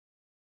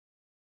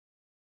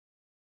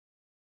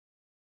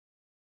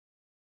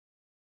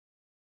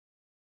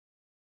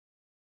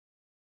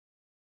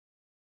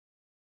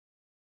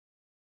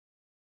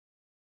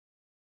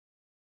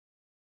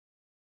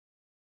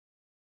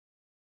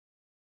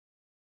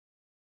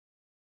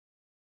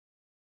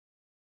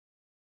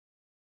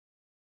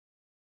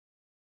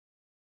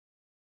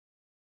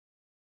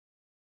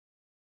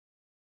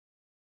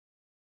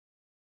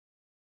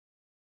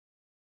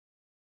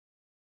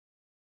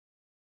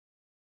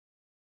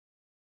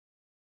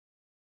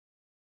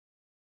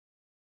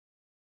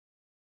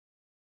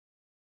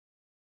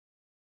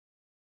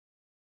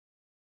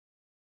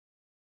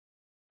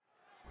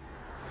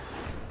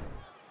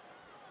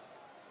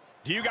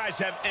Do you guys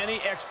have any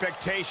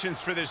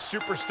expectations for this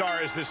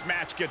superstar as this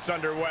match gets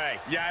underway?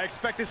 Yeah, I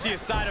expect to see a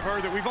side of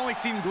her that we've only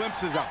seen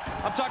glimpses of.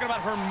 I'm talking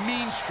about her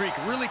mean streak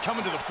really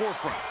coming to the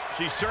forefront.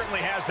 She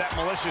certainly has that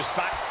malicious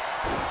side.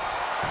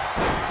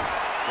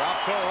 Drop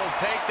toe hold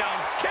takedown.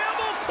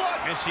 Camel clutch!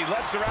 And she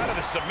lets her out of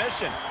the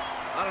submission.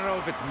 I don't know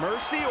if it's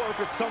mercy or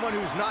if it's someone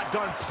who's not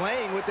done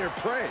playing with their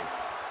prey.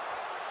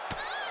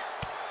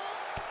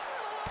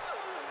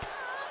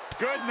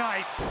 Good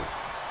night.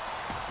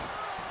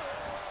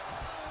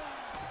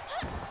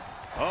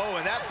 Oh,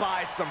 and that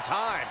buys some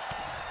time.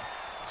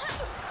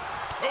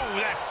 Oh,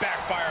 that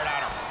backfired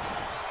on her.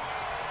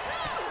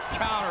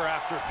 Counter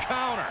after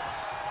counter.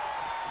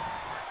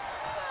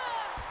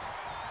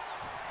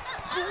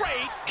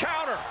 Great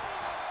counter.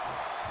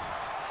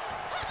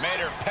 Made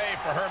her pay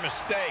for her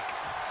mistake.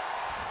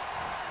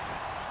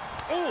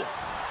 Oh,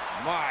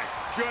 my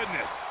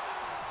goodness.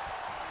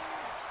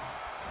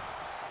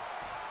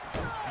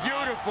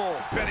 Beautiful.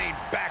 Spinning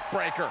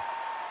backbreaker.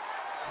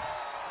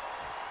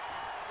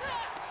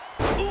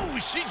 Ooh,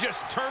 she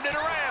just turned it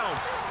around.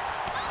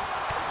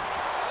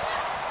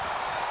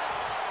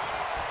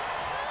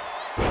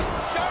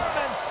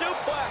 German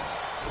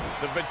suplex.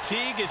 The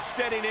fatigue is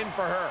setting in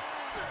for her.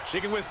 She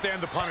can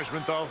withstand the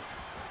punishment, though.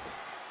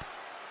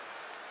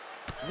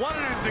 One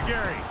and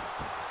enziguri.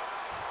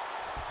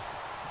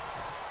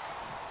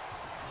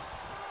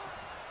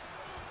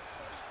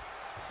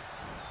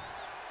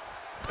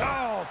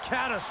 Oh,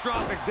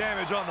 catastrophic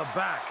damage on the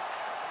back.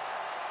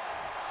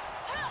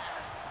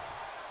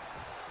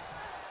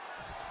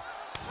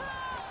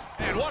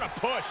 And what a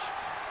push.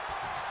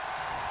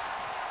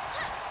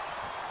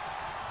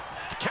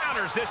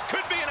 Counters. This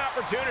could be an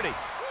opportunity.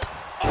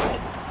 Oh.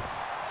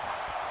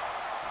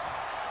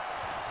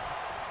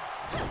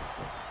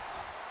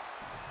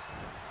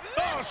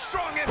 Oh,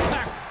 strong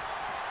impact.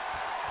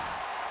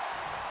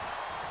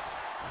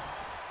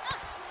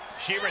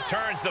 She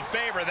returns the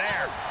favor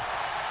there.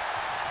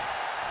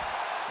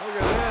 Look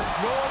at this,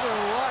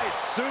 Northern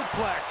Lights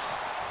suplex.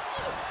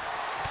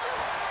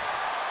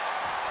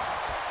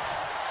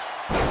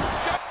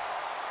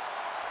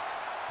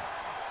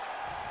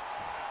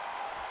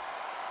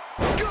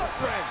 Gut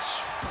wrench.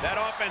 That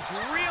offense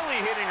really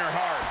hitting her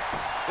hard.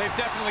 They've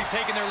definitely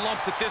taken their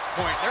lumps at this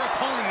point. Their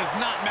opponent is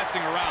not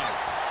messing around.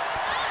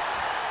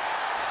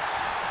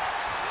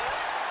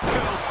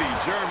 Filthy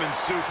German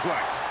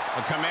suplex.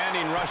 A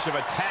commanding rush of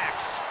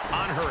attacks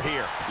on her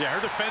here. Yeah,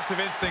 her defensive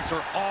instincts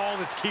are all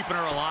that's keeping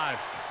her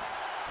alive.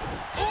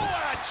 Oh,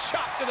 and a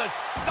chop to the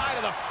side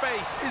of the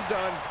face. He's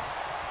done.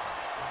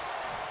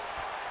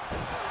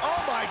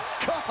 Oh, my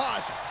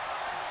gosh.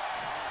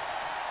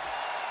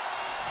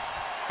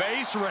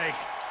 Face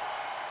rake.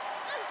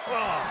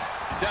 Oh,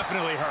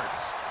 definitely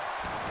hurts.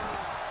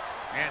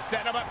 And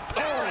setting up a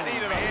knee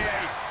to the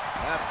face.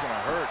 That's going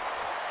to hurt.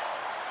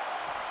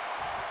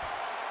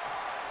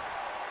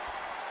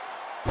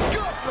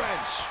 Gut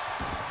wrench.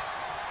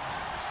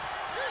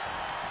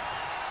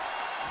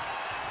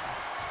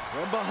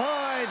 From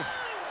behind.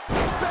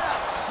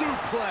 Back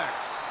suplex.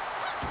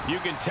 You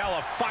can tell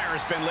a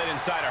fire's been lit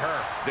inside of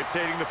her.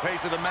 Dictating the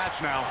pace of the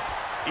match now.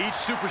 Each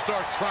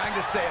superstar trying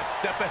to stay a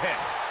step ahead.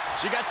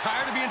 She got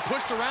tired of being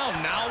pushed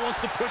around, now wants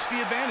to push the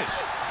advantage.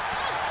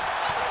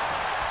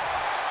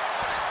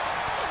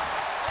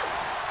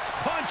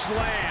 Punch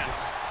lands.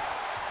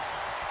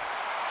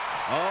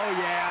 Oh,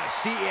 yeah,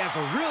 she is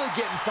really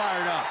getting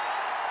fired up.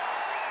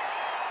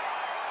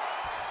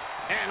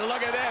 And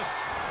look at this.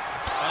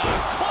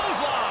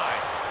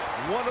 Clothesline.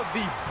 One of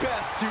the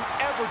best to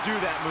ever do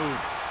that move.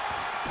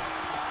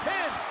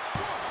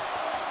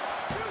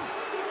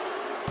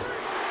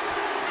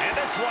 And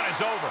this one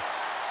is over.